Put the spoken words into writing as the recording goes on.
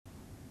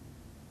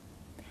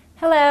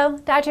Hello,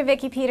 Dr.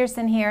 Vikki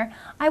Petersen here.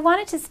 I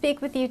wanted to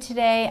speak with you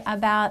today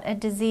about a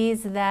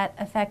disease that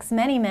affects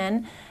many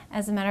men.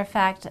 As a matter of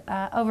fact,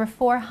 over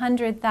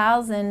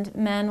 400,000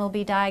 men will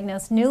be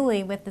diagnosed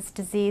newly with this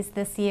disease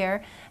this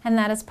year, and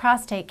that is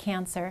prostate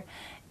cancer.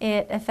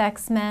 It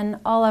affects men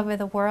all over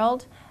the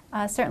world,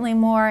 certainly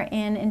more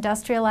in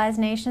industrialized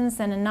nations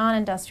than in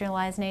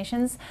non-industrialized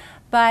nations.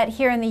 But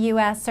here in the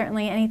U.S.,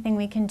 certainly anything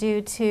we can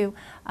do to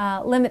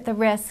limit the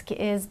risk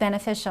is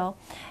beneficial.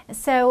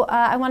 So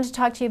I wanted to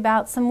talk to you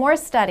about some more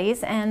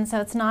studies, and so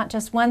it's not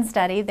just one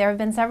study. There have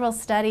been several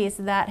studies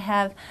that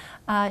have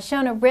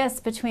shown a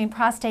risk between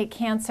prostate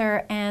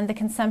cancer and the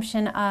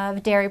consumption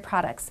of dairy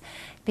products,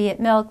 be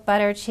it milk,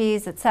 butter,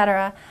 cheese,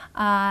 etc.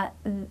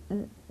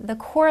 The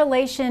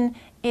correlation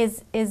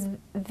is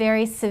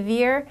very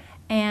severe,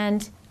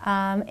 and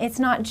it's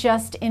not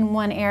just in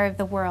one area of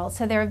the world.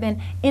 So there have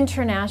been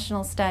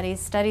international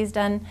studies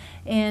done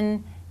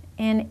in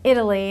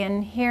Italy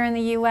and here in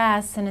the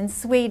U.S. and in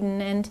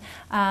Sweden, and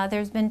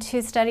there's been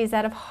 2 studies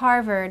out of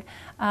Harvard.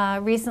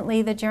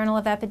 Recently, the Journal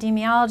of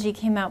Epidemiology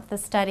came out with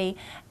a study,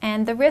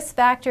 and the risk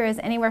factor is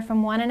anywhere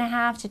from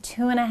 1.5 to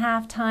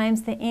 2.5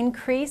 times the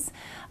increase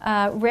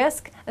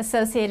risk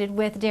associated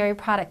with dairy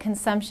product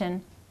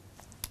consumption.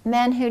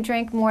 Men who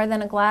drink more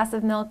than a glass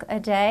of milk a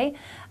day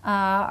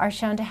are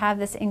shown to have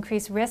this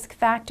increased risk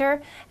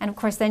factor, and of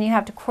course then you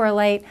have to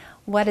correlate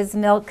what is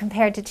milk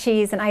compared to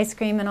cheese and ice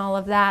cream and all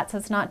of that, so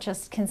it's not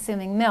just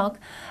consuming milk.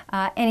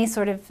 Any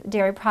sort of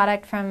dairy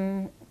product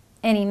from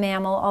any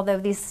mammal, although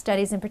these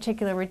studies in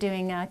particular were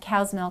doing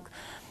cow's milk.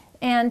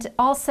 And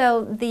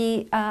also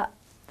the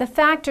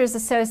factors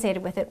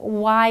associated with it.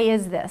 Why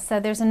is this?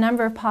 So there's a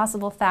number of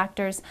possible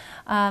factors.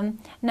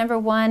 Number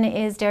one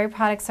is dairy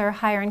products are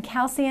higher in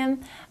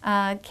calcium.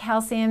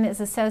 Calcium is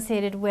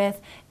associated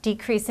with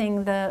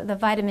decreasing the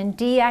vitamin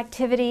D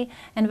activity,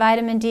 and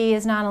vitamin D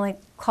is not only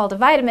called a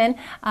vitamin,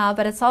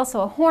 but it's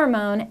also a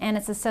hormone, and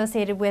it's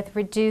associated with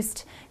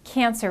reduced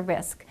cancer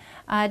risk.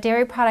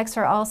 Dairy products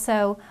are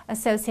also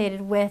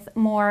associated with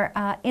more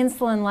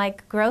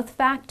insulin-like growth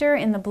factor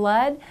in the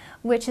blood,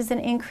 which is an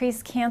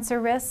increased cancer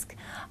risk.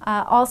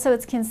 Also,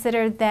 it's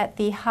considered that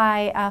the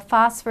high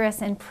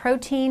phosphorus and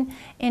protein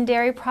in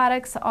dairy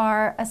products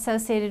are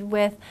associated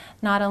with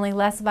not only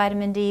less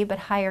vitamin D, but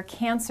higher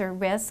cancer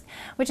risk,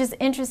 which is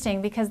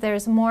interesting because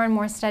there's more and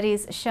more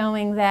studies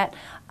showing that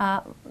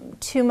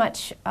too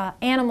much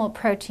animal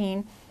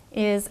protein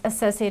is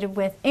associated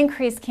with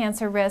increased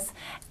cancer risk,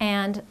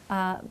 and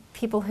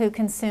people who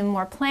consume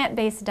more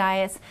plant-based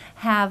diets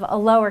have a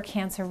lower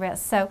cancer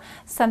risk. So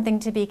something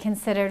to be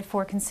considered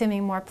for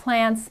consuming more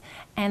plants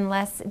and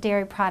less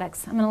dairy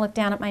products. I'm going to look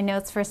down at my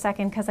notes for a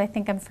second because I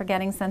think I'm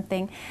forgetting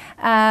something.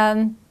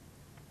 No,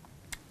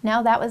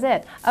 that was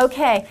it.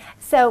 Okay,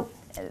 so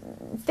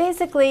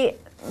basically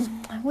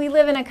we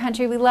live in a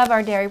country, we love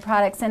our dairy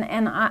products,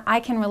 and I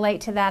can relate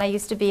to that. I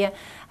used to be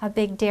a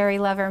big dairy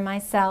lover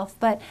myself,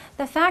 but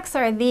the facts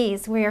are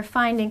these. We are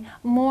finding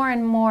more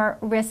and more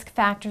risk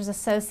factors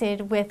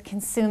associated with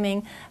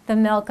consuming the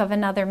milk of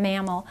another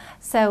mammal.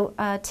 So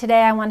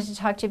today I wanted to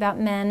talk to you about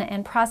men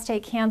and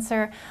prostate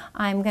cancer.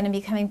 I'm going to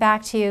be coming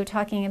back to you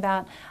talking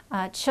about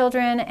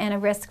children and a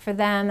risk for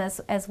them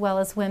as well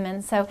as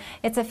women. So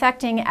it's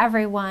affecting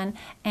everyone,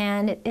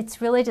 and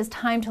it's really just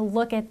time to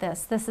look at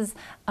this. This is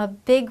a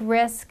big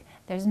risk.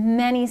 There's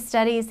many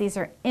studies. These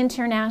are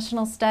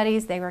international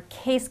studies. They were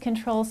case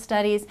control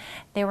studies.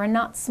 They were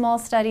not small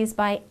studies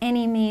by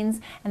any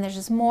means, and there's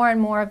just more and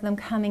more of them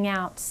coming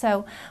out.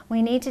 So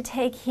we need to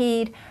take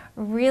heed,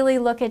 really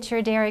look at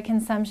your dairy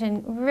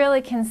consumption,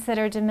 really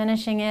consider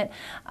diminishing it.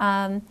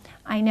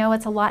 I know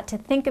it's a lot to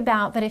think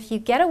about, but if you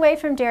get away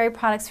from dairy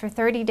products for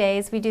 30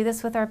 days, we do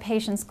this with our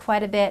patients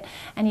quite a bit,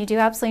 and you do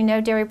absolutely no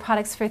dairy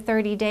products for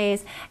 30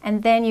 days,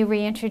 and then you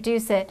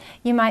reintroduce it,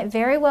 you might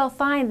very well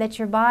find that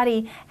your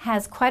body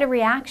has quite a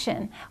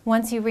reaction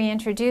once you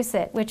reintroduce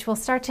it, which will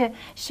start to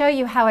show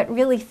you how it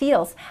really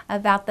feels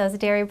about those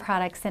dairy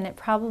products, and it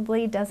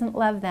probably doesn't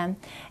love them.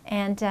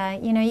 And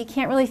you know, you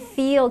can't really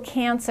feel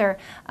cancer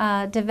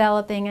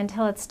developing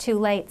until it's too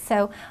late.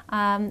 So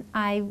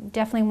I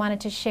definitely wanted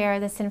to share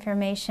this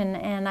information,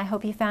 and I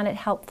hope you found it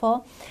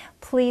helpful.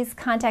 Please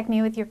contact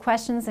me with your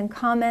questions and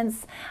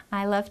comments.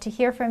 I love to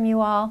hear from you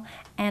all,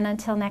 and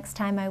until next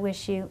time, I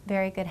wish you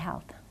very good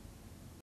health.